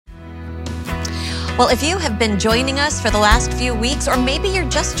Well, if you have been joining us for the last few weeks, or maybe you're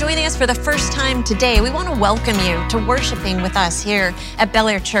just joining us for the first time today, we want to welcome you to worshiping with us here at Bel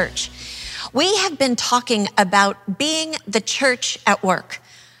Air Church. We have been talking about being the church at work,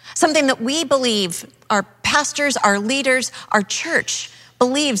 something that we believe our pastors, our leaders, our church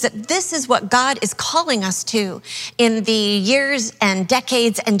believes that this is what God is calling us to in the years and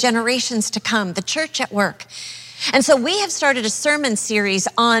decades and generations to come, the church at work. And so we have started a sermon series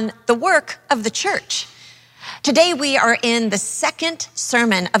on the work of the church. Today we are in the second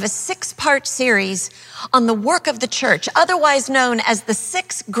sermon of a 6-part series on the work of the church, otherwise known as the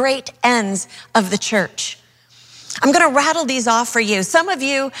 6 great ends of the church. I'm going to rattle these off for you. Some of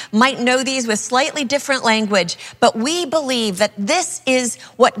you might know these with slightly different language, but we believe that this is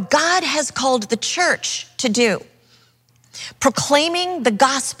what God has called the church to do. Proclaiming the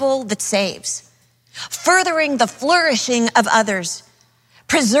gospel that saves, furthering the flourishing of others,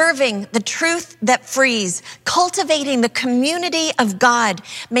 preserving the truth that frees, cultivating the community of God,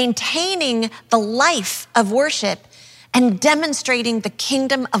 maintaining the life of worship, and demonstrating the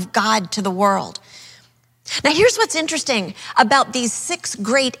kingdom of God to the world. Now, here's what's interesting about these 6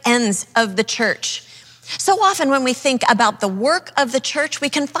 great ends of the church. So often when we think about the work of the church, we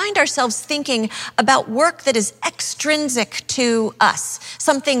can find ourselves thinking about work that is extrinsic to us,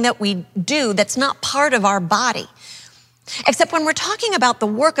 something that we do that's not part of our body. Except when we're talking about the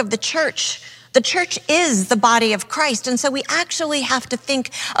work of the church is the body of Christ. And so we actually have to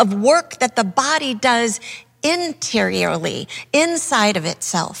think of work that the body does interiorly, inside of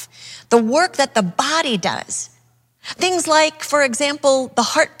itself. The work that the body does. Things like, for example, the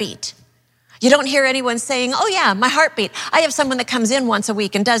heartbeat. You don't hear anyone saying, oh yeah, my heartbeat. I have someone that comes in once a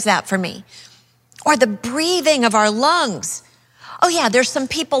week and does that for me. Or the breathing of our lungs. Oh yeah, there's some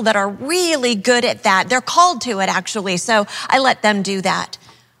people that are really good at that. They're called to it actually, so I let them do that.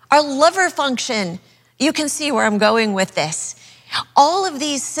 Our liver function, you can see where I'm going with this. All of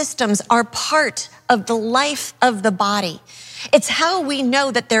these systems are part of the life of the body. It's how we know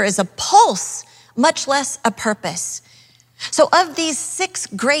that there is a pulse, much less a purpose. So of these 6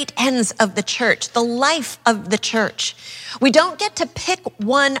 great ends of the church, the life of the church, we don't get to pick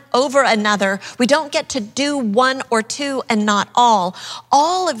one over another. We don't get to do one or two and not all.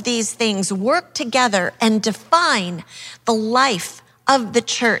 All of these things work together and define the life of the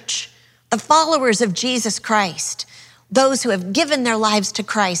church, the followers of Jesus Christ, those who have given their lives to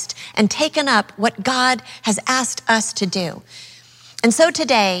Christ and taken up what God has asked us to do. And so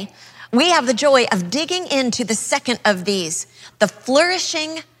today, we have the joy of digging into the second of these, the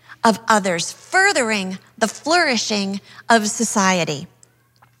flourishing of others, furthering the flourishing of society.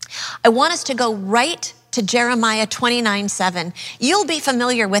 I want us to go right to Jeremiah 29:7. You'll be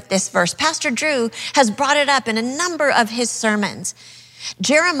familiar with this verse. Pastor Drew has brought it up in a number of his sermons.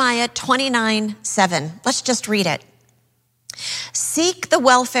 Jeremiah 29:7. Let's just read it. Seek the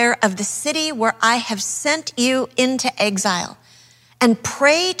welfare of the city where I have sent you into exile, and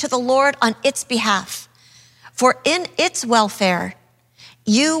pray to the Lord on its behalf. For in its welfare,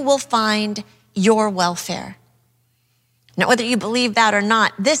 you will find your welfare. Now, whether you believe that or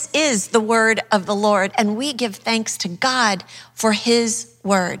not, this is the word of the Lord, and we give thanks to God for his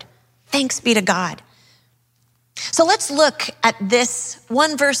word. Thanks be to God. So let's look at this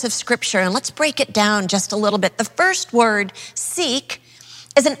one verse of scripture, and let's break it down just a little bit. The first word, seek,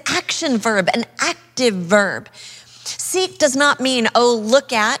 is an action verb, an active verb. Seek does not mean, oh,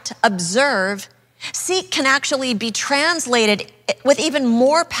 look at, observe. Seek can actually be translated with even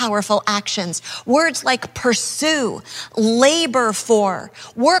more powerful actions. Words like pursue, labor for,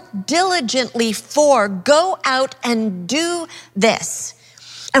 work diligently for, go out and do this.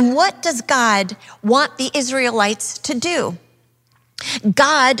 And what does God want the Israelites to do?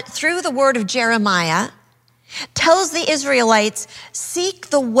 God, through the word of Jeremiah, tells the Israelites, seek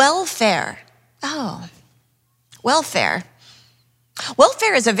the welfare. Oh, welfare.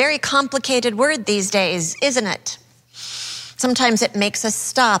 Welfare is a very complicated word these days, isn't it? Sometimes it makes us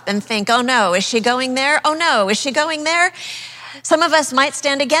stop and think, oh no, is she going there? Oh no, is she going there? Some of us might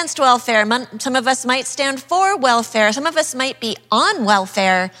stand against welfare. Some of us might stand for welfare. Some of us might be on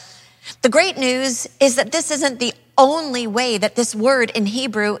welfare. The great news is that this isn't the only way that this word in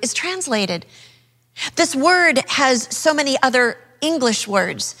Hebrew is translated. This word has so many other English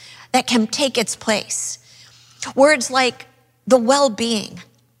words that can take its place. Words like the well-being,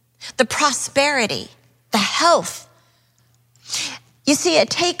 the prosperity, the health. You see, it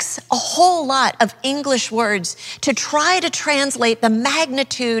takes a whole lot of English words to try to translate the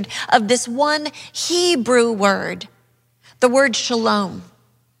magnitude of this one Hebrew word, the word shalom.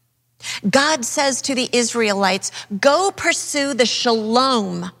 God says to the Israelites, go pursue the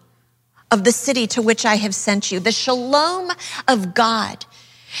shalom of the city to which I have sent you. The shalom of God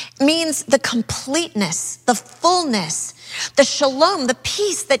means the completeness, the fullness, the shalom, the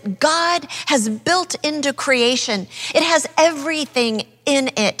peace that God has built into creation. It has everything in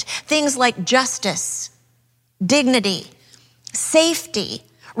it. Things like justice, dignity, safety,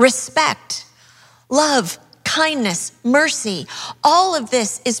 respect, love, kindness, mercy. All of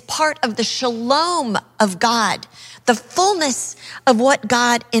this is part of the shalom of God, the fullness of what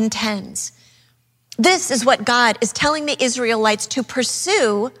God intends. This is what God is telling the Israelites to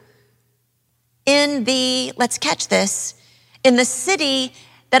pursue in the, let's catch this, in the city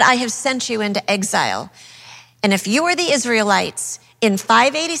that I have sent you into exile. And if you are the Israelites in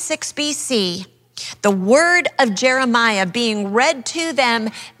 586 BC, the word of Jeremiah being read to them,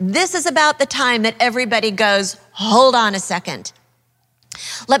 this is about the time that everybody goes, hold on a second.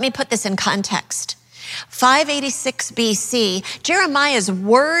 Let me put this in context. 586 BC, Jeremiah's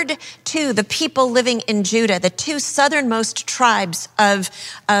word to the people living in Judah, the two southernmost tribes of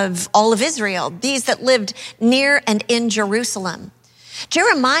all of Israel, these that lived near and in Jerusalem.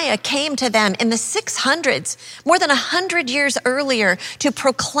 Jeremiah came to them in the 600s, more than 100 years earlier, to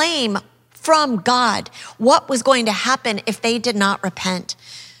proclaim from God what was going to happen if they did not repent.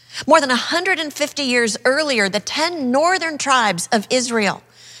 More than 150 years earlier, the 10 northern tribes of Israel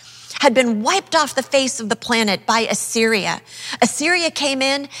had been wiped off the face of the planet by Assyria. Assyria came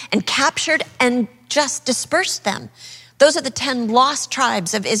in and captured and just dispersed them. Those are the 10 lost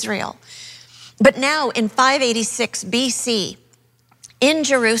tribes of Israel. But now in 586 BC, in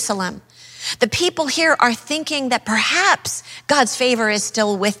Jerusalem, the people here are thinking that perhaps God's favor is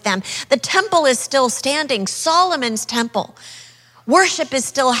still with them. The temple is still standing, Solomon's temple. Worship is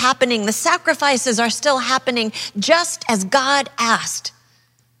still happening. The sacrifices are still happening just as God asked.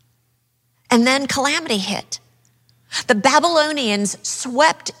 And then calamity hit. The Babylonians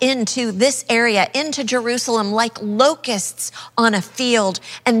swept into this area, into Jerusalem, like locusts on a field,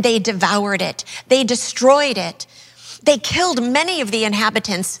 and they devoured it. They destroyed it. They killed many of the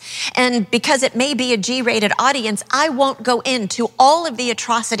inhabitants. And because it may be a G-rated audience, I won't go into all of the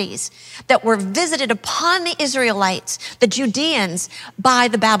atrocities that were visited upon the Israelites, the Judeans, by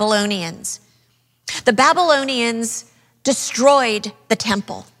the Babylonians. The Babylonians destroyed the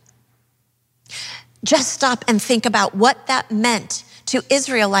temple. Just stop and think about what that meant to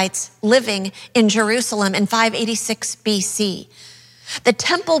Israelites living in Jerusalem in 586 BC. The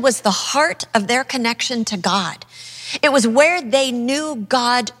temple was the heart of their connection to God. It was where they knew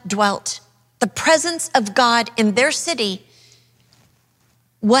God dwelt, the presence of God in their city.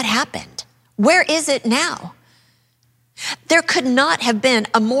 What happened? Where is it now? There could not have been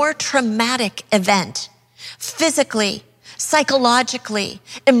a more traumatic event, physically, psychologically,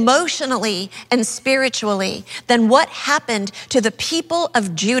 emotionally, and spiritually than what happened to the people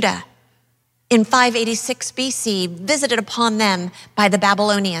of Judah in 586 BC, visited upon them by the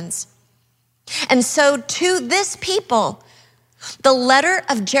Babylonians. And so to this people, the letter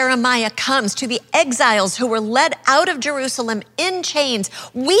of Jeremiah comes to the exiles who were led out of Jerusalem in chains,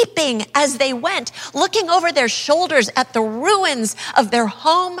 weeping as they went, looking over their shoulders at the ruins of their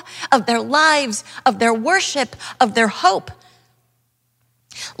home, of their lives, of their worship, of their hope.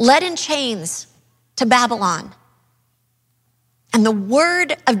 Led in chains to Babylon. And the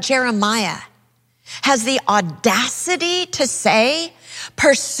word of Jeremiah has the audacity to say,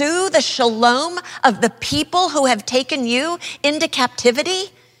 pursue the shalom of the people who have taken you into captivity.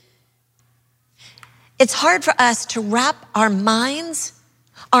 It's hard for us to wrap our minds,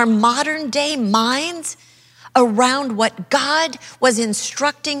 our modern day minds, around what God was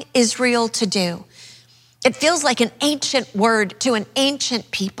instructing Israel to do. It feels like an ancient word to an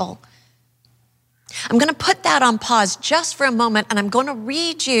ancient people. I'm going to put that on pause just for a moment, and I'm going to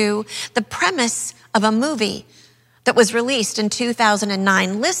read you the premise of a movie that was released in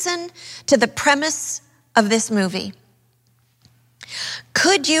 2009. Listen to the premise of this movie.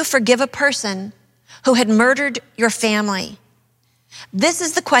 Could you forgive a person who had murdered your family? This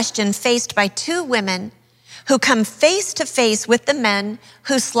is the question faced by two women who come face to face with the men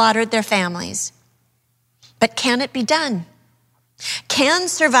who slaughtered their families. But can it be done? Can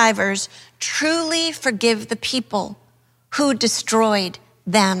survivors truly forgive the people who destroyed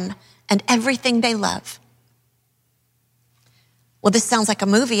them and everything they love? Well, this sounds like a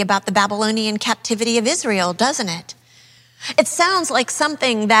movie about the Babylonian captivity of Israel, doesn't it? It sounds like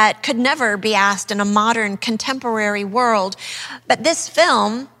something that could never be asked in a modern, contemporary world. But this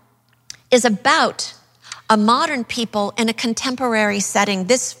film is about a modern people in a contemporary setting.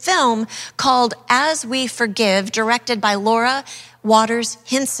 This film, called As We Forgive, directed by Laura Waters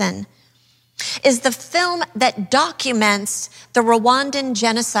Hinson, is the film that documents the Rwandan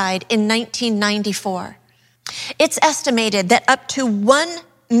genocide in 1994. It's estimated that up to 1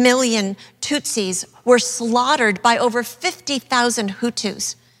 million Tutsis were slaughtered by over 50,000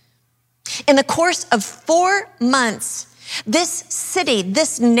 Hutus. In the course of 4 months, this city,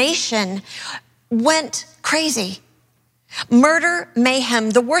 this nation went crazy. Murder,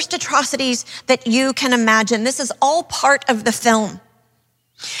 mayhem, the worst atrocities that you can imagine. This is all part of the film.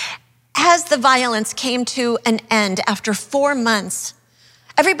 As the violence came to an end after 4 months,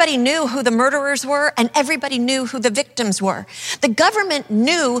 everybody knew who the murderers were and everybody knew who the victims were. The government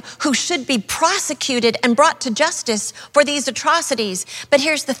knew who should be prosecuted and brought to justice for these atrocities. But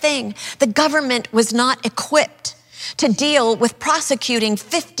here's the thing, the government was not equipped to deal with prosecuting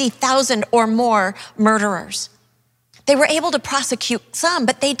 50,000 or more murderers. They were able to prosecute some,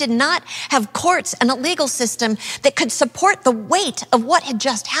 but they did not have courts and a legal system that could support the weight of what had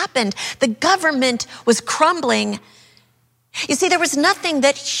just happened. The government was crumbling. You see, there was nothing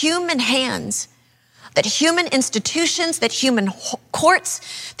that human hands, that human institutions, that human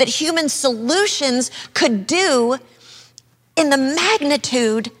courts, that human solutions could do in the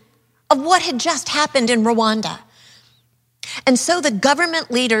magnitude of what had just happened in Rwanda. And so the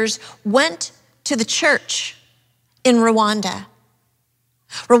government leaders went to the church in Rwanda.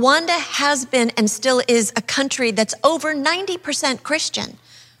 Rwanda has been and still is a country that's over 90% Christian.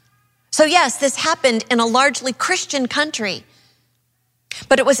 So yes, this happened in a largely Christian country,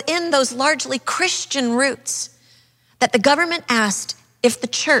 but it was in those largely Christian roots that the government asked if the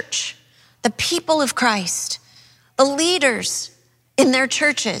church, the people of Christ, the leaders in their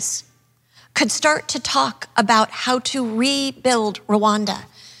churches could start to talk about how to rebuild Rwanda.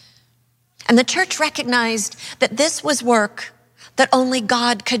 And the church recognized that this was work that only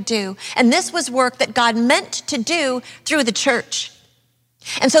God could do. And this was work that God meant to do through the church.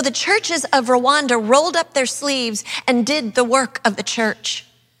 And so the churches of Rwanda rolled up their sleeves and did the work of the church.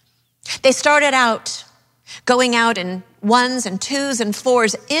 They started out going out in 1s and 2s and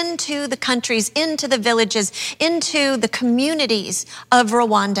 4s into the countries, into the villages, into the communities of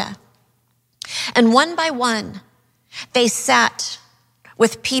Rwanda. And one by one, they sat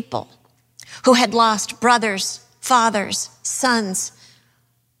with people who had lost brothers, fathers, sons,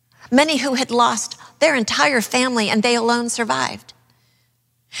 many who had lost their entire family and they alone survived.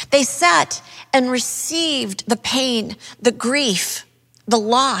 They sat and received the pain, the grief, the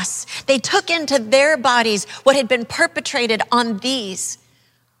loss. They took into their bodies what had been perpetrated on these.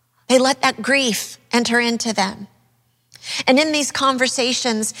 They let that grief enter into them. And in these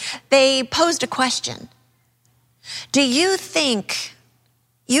conversations, they posed a question. Do you think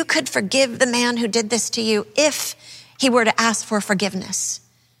you could forgive the man who did this to you if he were to ask for forgiveness?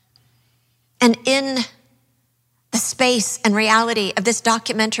 And in the space and reality of this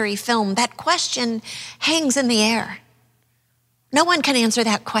documentary film, that question hangs in the air. No one can answer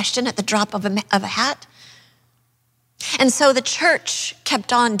that question at the drop of a hat. And so the church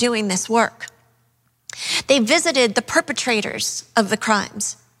kept on doing this work. They visited the perpetrators of the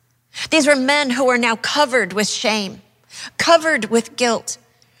crimes. These were men who are now covered with shame, covered with guilt.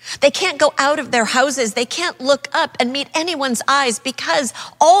 They can't go out of their houses. They can't look up and meet anyone's eyes because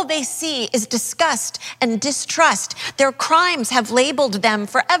all they see is disgust and distrust. Their crimes have labeled them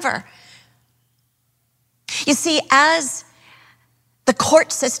forever. You see, as the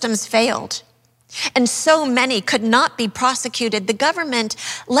court systems failed and so many could not be prosecuted, the government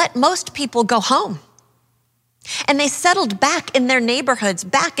let most people go home. And they settled back in their neighborhoods,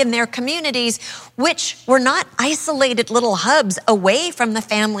 back in their communities, which were not isolated little hubs away from the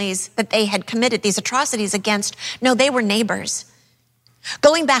families that they had committed these atrocities against. No, they were neighbors.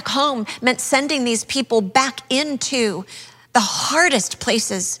 Going back home meant sending these people back into the hardest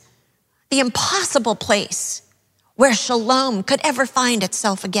places, the impossible place where shalom could ever find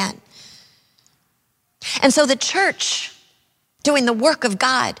itself again. And so the church, doing the work of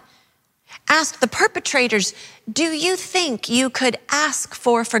God, asked the perpetrators, do you think you could ask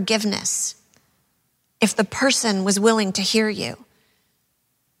for forgiveness if the person was willing to hear you?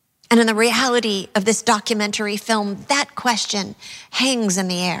 And in the reality of this documentary film, that question hangs in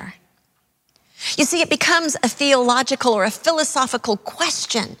the air. You see, it becomes a theological or a philosophical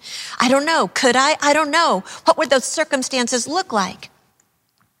question. I don't know. Could I? I don't know. What would those circumstances look like?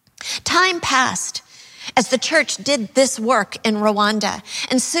 Time passed as the church did this work in Rwanda,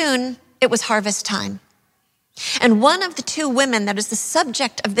 and soon it was harvest time. And one of the two women that is the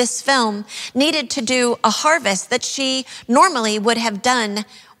subject of this film needed to do a harvest that she normally would have done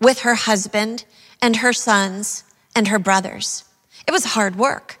with her husband and her sons and her brothers. It was hard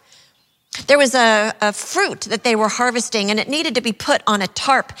work. There was a fruit that they were harvesting, and it needed to be put on a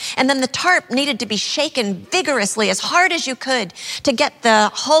tarp. And then the tarp needed to be shaken vigorously, as hard as you could, to get the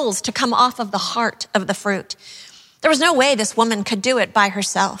hulls to come off of the heart of the fruit. There was no way this woman could do it by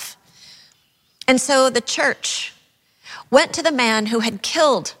herself. And so the church went to the man who had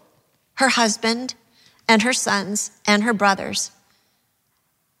killed her husband and her sons and her brothers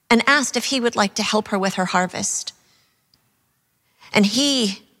and asked if he would like to help her with her harvest. And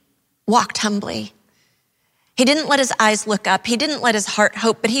he walked humbly. He didn't let his eyes look up. He didn't let his heart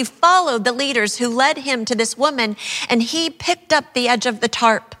hope, but he followed the leaders who led him to this woman, and he picked up the edge of the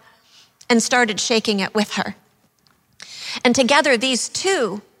tarp and started shaking it with her. And together, these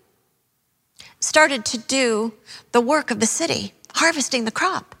two started to do the work of the city, harvesting the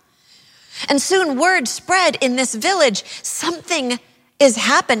crop. And soon word spread in this village, something is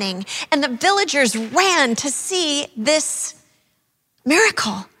happening. And the villagers ran to see this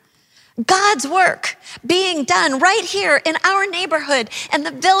miracle. God's work being done right here in our neighborhood. And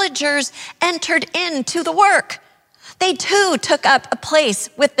the villagers entered into the work. They too took up a place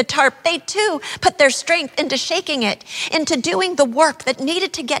with the tarp. They too put their strength into shaking it, into doing the work that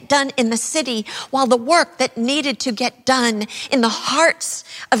needed to get done in the city, while the work that needed to get done in the hearts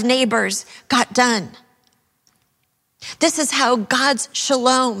of neighbors got done. This is how God's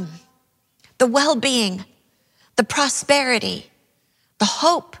shalom, the well-being, the prosperity, the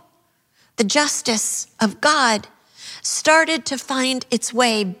hope, the justice of God started to find its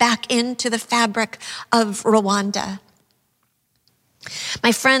way back into the fabric of Rwanda.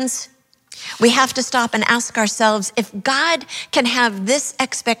 My friends, we have to stop and ask ourselves if God can have this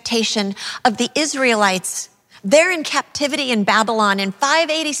expectation of the Israelites there in captivity in Babylon in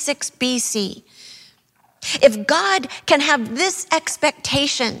 586 BC. If God can have this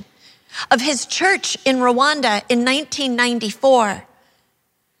expectation of his church in Rwanda in 1994,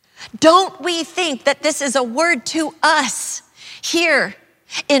 don't we think that this is a word to us here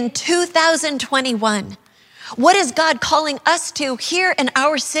in 2021? What is God calling us to here in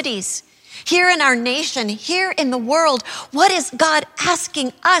our cities, here in our nation, here in the world? What is God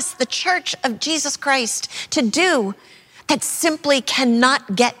asking us, the Church of Jesus Christ, to do that simply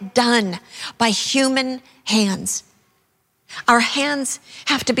cannot get done by human hands? Our hands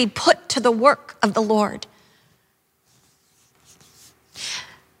have to be put to the work of the Lord.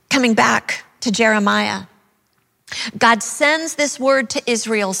 Coming back to Jeremiah, God sends this word to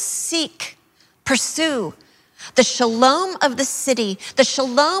Israel: seek, pursue the shalom of the city, the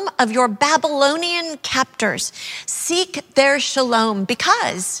shalom of your Babylonian captors. Seek their shalom,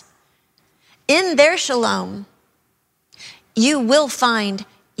 because in their shalom, you will find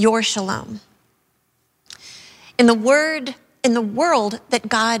your shalom. In the world that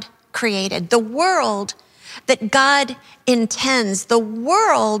God created, the world that God intends, the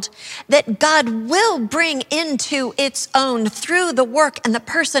world that God will bring into its own through the work and the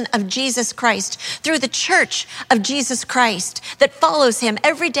person of Jesus Christ, through the church of Jesus Christ that follows him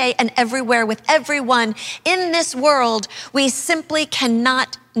every day and everywhere with everyone. In this world, we simply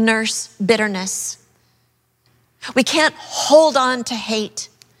cannot nurse bitterness. We can't hold on to hate.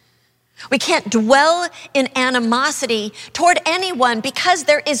 We can't dwell in animosity toward anyone because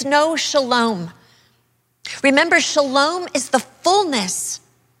there is no shalom. Remember, shalom is the fullness,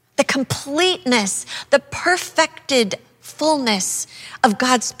 the completeness, the perfected fullness of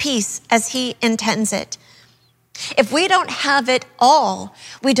God's peace as he intends it. If we don't have it all,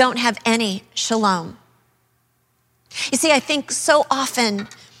 we don't have any shalom. You see, I think so often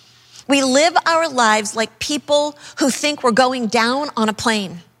we live our lives like people who think we're going down on a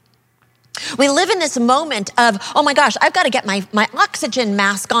plane. We live in this moment of, oh my gosh, I've got to get my oxygen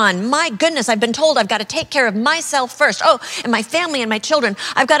mask on. My goodness, I've been told I've got to take care of myself first. Oh, and my family and my children,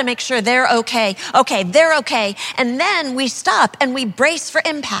 I've got to make sure they're okay. Okay, they're okay. And then we stop and we brace for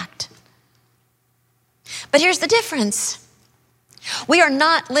impact. But here's the difference. We are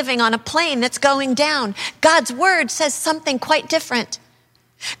not living on a plane that's going down. God's word says something quite different.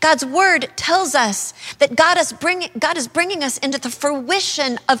 God's word tells us that God is bringing us into the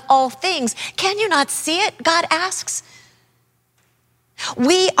fruition of all things. Can you not see it? God asks.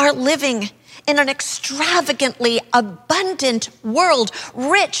 We are living in an extravagantly abundant world,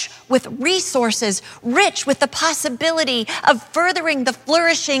 rich with resources, rich with the possibility of furthering the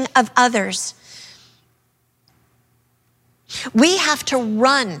flourishing of others. We have to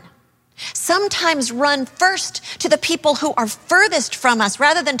run. Sometimes run first to the people who are furthest from us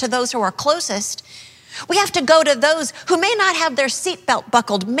rather than to those who are closest. We have to go to those who may not have their seatbelt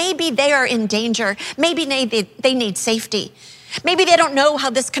buckled. Maybe they are in danger. Maybe they need safety. Maybe they don't know how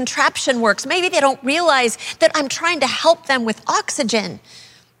this contraption works. Maybe they don't realize that I'm trying to help them with oxygen.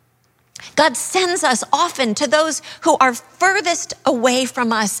 God sends us often to those who are furthest away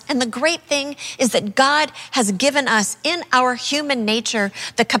from us. And the great thing is that God has given us in our human nature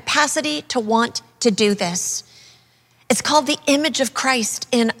the capacity to want to do this. It's called the image of Christ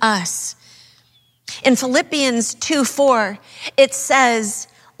in us. In Philippians 2:4, it says,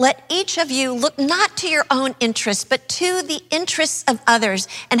 let each of you look not to your own interests, but to the interests of others.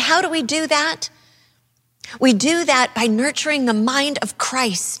 And how do we do that? We do that by nurturing the mind of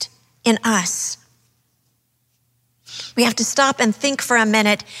Christ in us. We have to stop and think for a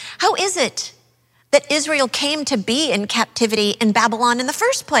minute. How is it that Israel came to be in captivity in Babylon in the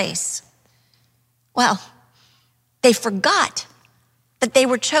first place? Well, they forgot that they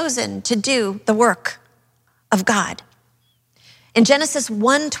were chosen to do the work of God. In Genesis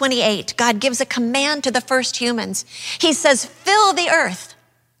 1:28, God gives a command to the first humans. He says, fill the earth.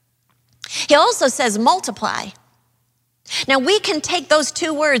 He also says, multiply. Now we can take those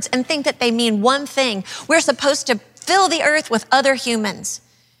two words and think that they mean one thing. We're supposed to fill the earth with other humans.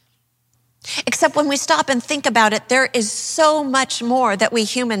 Except when we stop and think about it, there is so much more that we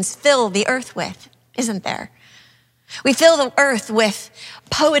humans fill the earth with, isn't there? We fill the earth with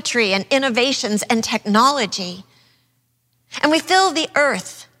poetry and innovations and technology. And we fill the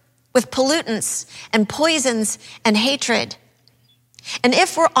earth with pollutants and poisons and hatred. And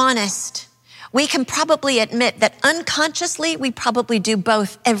if we're honest, we can probably admit that unconsciously, we probably do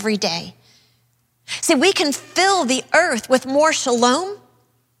both every day. See, we can fill the earth with more shalom,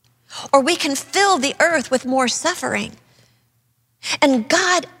 or we can fill the earth with more suffering. And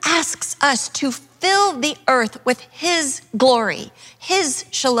God asks us to fill the earth with his glory, his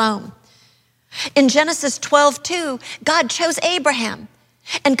shalom. In Genesis 12:2, God chose Abraham.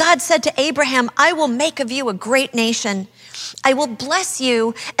 And God said to Abraham, I will make of you a great nation. I will bless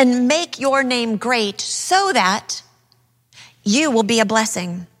you and make your name great so that you will be a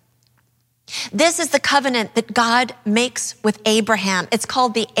blessing. This is the covenant that God makes with Abraham. It's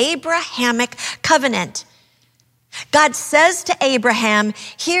called the Abrahamic covenant. God says to Abraham,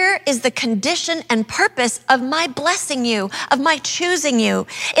 here is the condition and purpose of my blessing you, of my choosing you.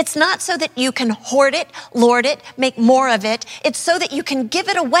 It's not so that you can hoard it, lord it, make more of it. It's so that you can give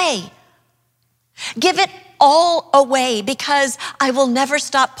it away. Give it all away, because I will never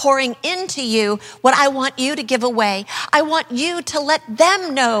stop pouring into you what I want you to give away. I want you to let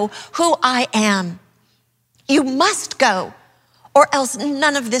them know who I am. You must go, or else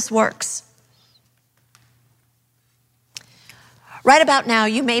none of this works. Right about now,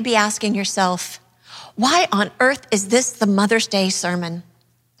 you may be asking yourself, why on earth is this the Mother's Day sermon?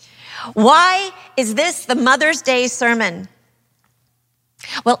 Why is this the Mother's Day sermon?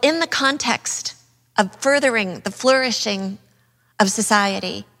 Well, in the context of furthering the flourishing of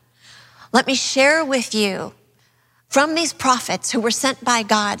society, let me share with you from these prophets who were sent by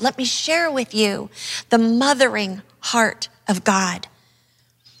God, let me share with you the mothering heart of God.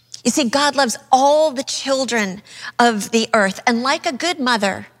 You see, God loves all the children of the earth. And like a good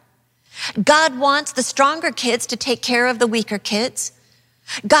mother, God wants the stronger kids to take care of the weaker kids.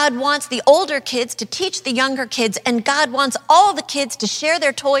 God wants the older kids to teach the younger kids. And God wants all the kids to share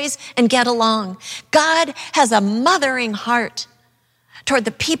their toys and get along. God has a mothering heart toward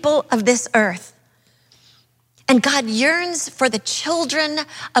the people of this earth. And God yearns for the children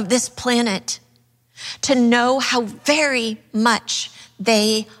of this planet to know how very much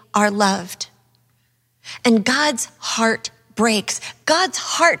they are loved. And God's heart breaks. God's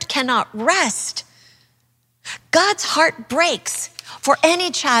heart cannot rest. God's heart breaks for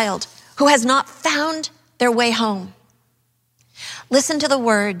any child who has not found their way home. Listen to the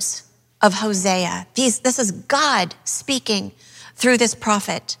words of Hosea. This is God speaking through this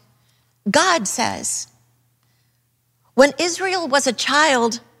prophet. God says, when Israel was a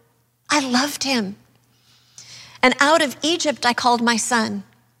child, I loved him. And out of Egypt I called my son.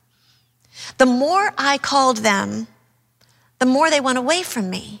 The more I called them, the more they went away from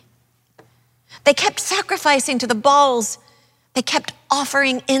me. They kept sacrificing to the Baals. They kept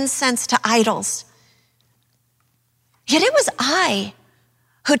offering incense to idols. Yet it was I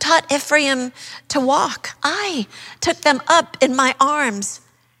who taught Ephraim to walk. I took them up in my arms.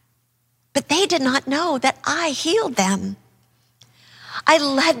 But they did not know that I healed them. I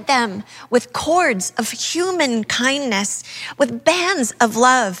led them with cords of human kindness, with bands of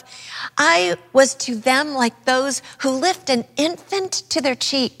love. I was to them like those who lift an infant to their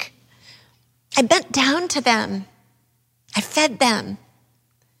cheek. I bent down to them. I fed them.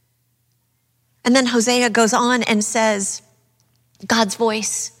 And then Hosea goes on and says, God's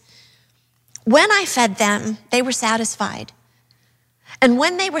voice, when I fed them, they were satisfied. And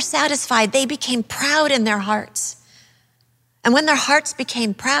when they were satisfied, they became proud in their hearts. And when their hearts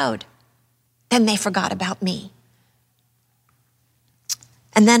became proud, then they forgot about me.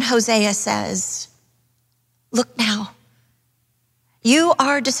 And then Hosea says, look now, you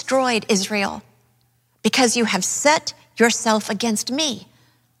are destroyed, Israel, because you have set yourself against me,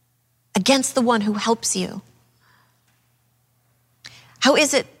 against the one who helps you. How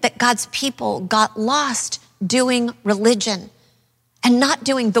is it that God's people got lost doing religion and not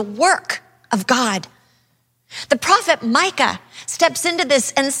doing the work of God? The prophet Micah steps into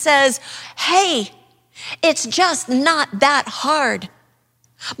this and says, hey, it's just not that hard.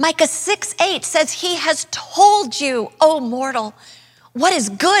 Micah 6:8 says, he has told you, O mortal, what is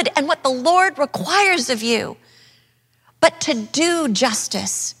good and what the Lord requires of you, but to do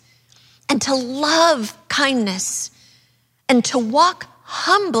justice and to love kindness and to walk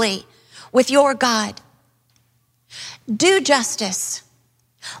humbly with your God. Do justice,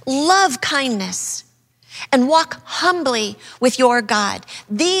 love kindness, and walk humbly with your God.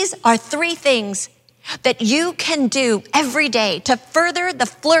 These are 3 things that you can do every day to further the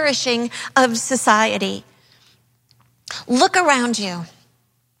flourishing of society. Look around you.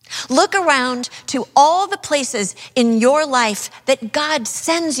 Look around to all the places in your life that God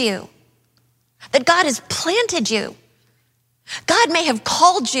sends you, that God has planted you. God may have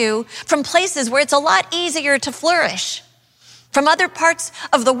called you from places where it's a lot easier to flourish. From other parts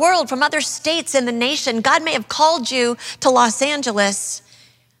of the world, from other states in the nation, God may have called you to Los Angeles.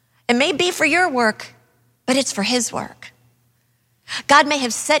 It may be for your work, but it's for his work. God may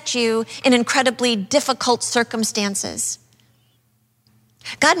have set you in incredibly difficult circumstances.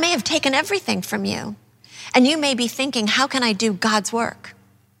 God may have taken everything from you, and you may be thinking, how can I do God's work?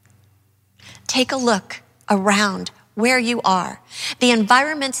 Take a look around where you are, the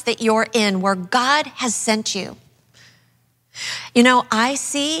environments that you're in, where God has sent you. You know, I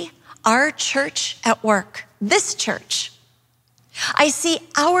see our church at work, this church. I see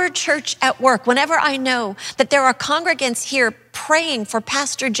our church at work whenever I know that there are congregants here praying for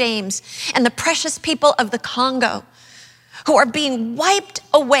Pastor James and the precious people of the Congo who are being wiped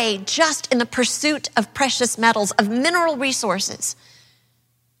away just in the pursuit of precious metals, of mineral resources.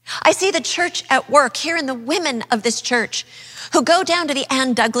 I see the church at work, here in the women of this church, who go down to the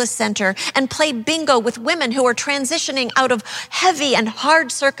Ann Douglas Center and play bingo with women who are transitioning out of heavy and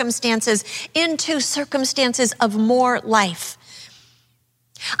hard circumstances into circumstances of more life.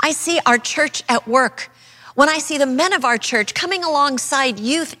 I see our church at work when I see the men of our church coming alongside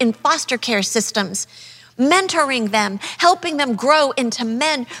youth in foster care systems, mentoring them, helping them grow into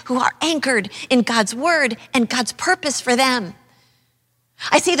men who are anchored in God's word and God's purpose for them.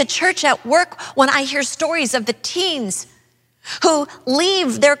 I see the church at work when I hear stories of the teens who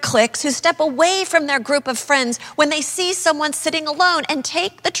leave their cliques, who step away from their group of friends when they see someone sitting alone and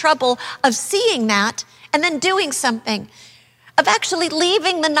take the trouble of seeing that and then doing something, of actually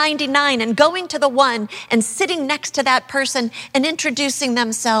leaving the 99 and going to the one and sitting next to that person and introducing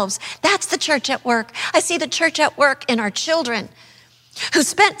themselves. That's the church at work. I see the church at work in our children who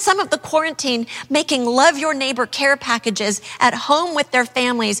spent some of the quarantine making Love Your Neighbor care packages at home with their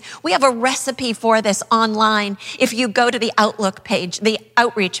families. We have a recipe for this online if you go to the Outlook page, the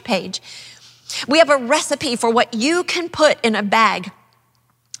outreach page. We have a recipe for what you can put in a bag: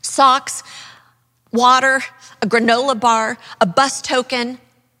 socks, water, a granola bar, a bus token,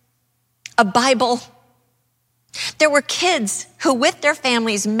 a Bible. There were kids who with their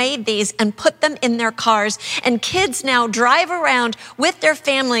families made these and put them in their cars, and kids now drive around with their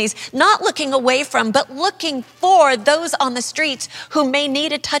families, not looking away from, but looking for those on the streets who may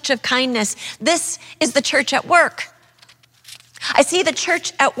need a touch of kindness. This is the church at work. I see the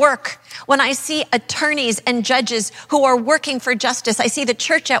church at work when I see attorneys and judges who are working for justice. I see the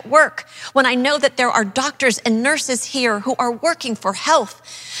church at work when I know that there are doctors and nurses here who are working for health,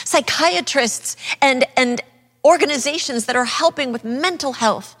 psychiatrists and organizations that are helping with mental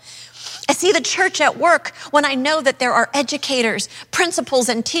health. I see the church at work when I know that there are educators, principals,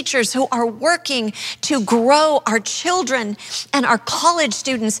 and teachers who are working to grow our children and our college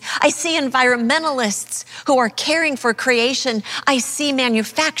students. I see environmentalists who are caring for creation. I see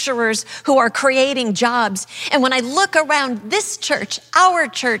manufacturers who are creating jobs. And when I look around this church, our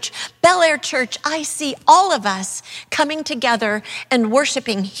church, Bel Air Church, I see all of us coming together and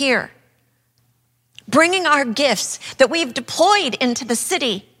worshiping here, bringing our gifts that we've deployed into the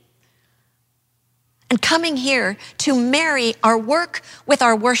city and coming here to marry our work with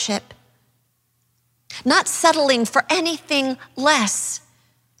our worship, not settling for anything less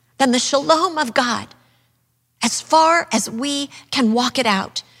than the shalom of God as far as we can walk it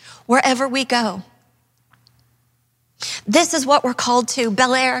out wherever we go. This is what we're called to,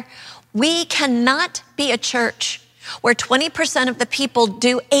 Bel Air. We cannot be a church where 20% of the people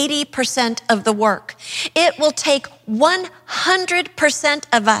do 80% of the work. It will take 100%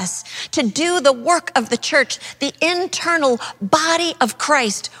 of us to do the work of the church, the internal body of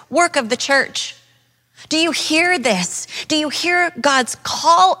Christ, work of the church. Do you hear this? Do you hear God's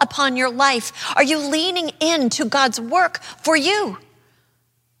call upon your life? Are you leaning into God's work for you?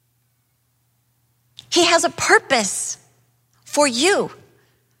 He has a purpose for you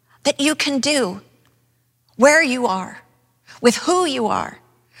that you can do where you are, with who you are,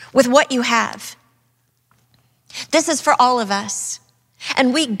 with what you have. This is for all of us.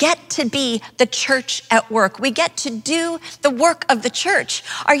 And we get to be the church at work. We get to do the work of the church.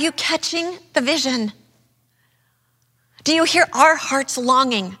 Are you catching the vision? Do you hear our hearts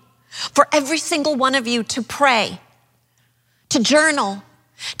longing for every single one of you to pray, to journal,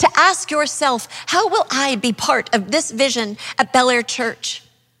 to ask yourself, how will I be part of this vision at Bel Air Church?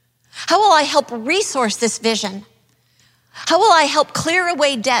 How will I help resource this vision? How will I help clear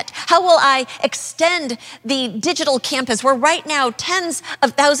away debt? How will I extend the digital campus where right now tens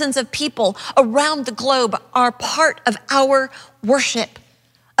of thousands of people around the globe are part of our worship,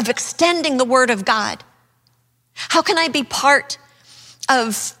 of extending the word of God? How can I be part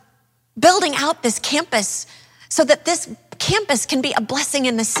of building out this campus so that this campus can be a blessing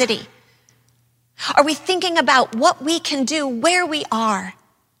in the city? Are we thinking about what we can do where we are?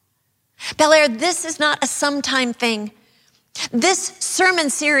 Bel Air, this is not a sometime thing. This sermon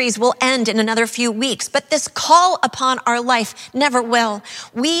series will end in another few weeks, but this call upon our life never will.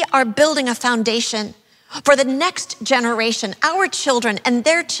 We are building a foundation for the next generation, our children and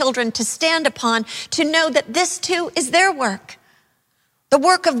their children, to stand upon, to know that this too is their work. The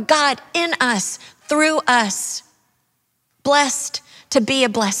work of God in us, through us. Blessed to be a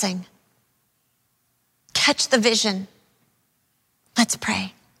blessing. Catch the vision. Let's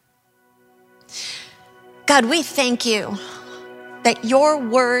pray. God, we thank you that your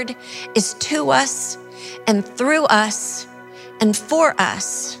word is to us and through us and for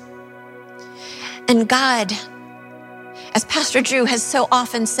us. And God, as Pastor Drew has so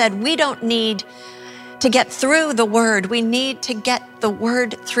often said, we don't need to get through the word. We need to get the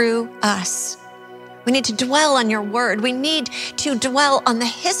word through us. We need to dwell on your word. We need to dwell on the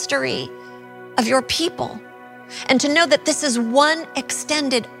history of your people and to know that this is one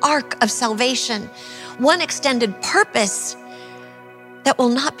extended arc of salvation, one extended purpose that will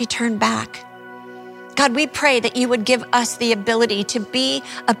not be turned back. God, we pray that you would give us the ability to be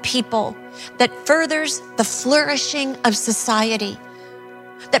a people that furthers the flourishing of society,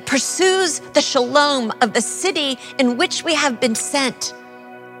 that pursues the shalom of the city in which we have been sent,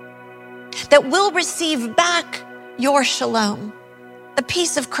 that will receive back your shalom, the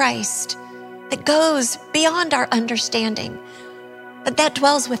peace of Christ that goes beyond our understanding, that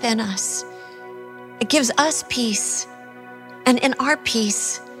dwells within us. It gives us peace, and in our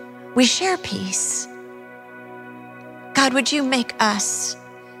peace, we share peace. God, would you make us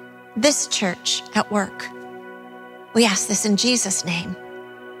this church at work? We ask this in Jesus' name.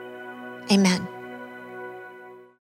 Amen.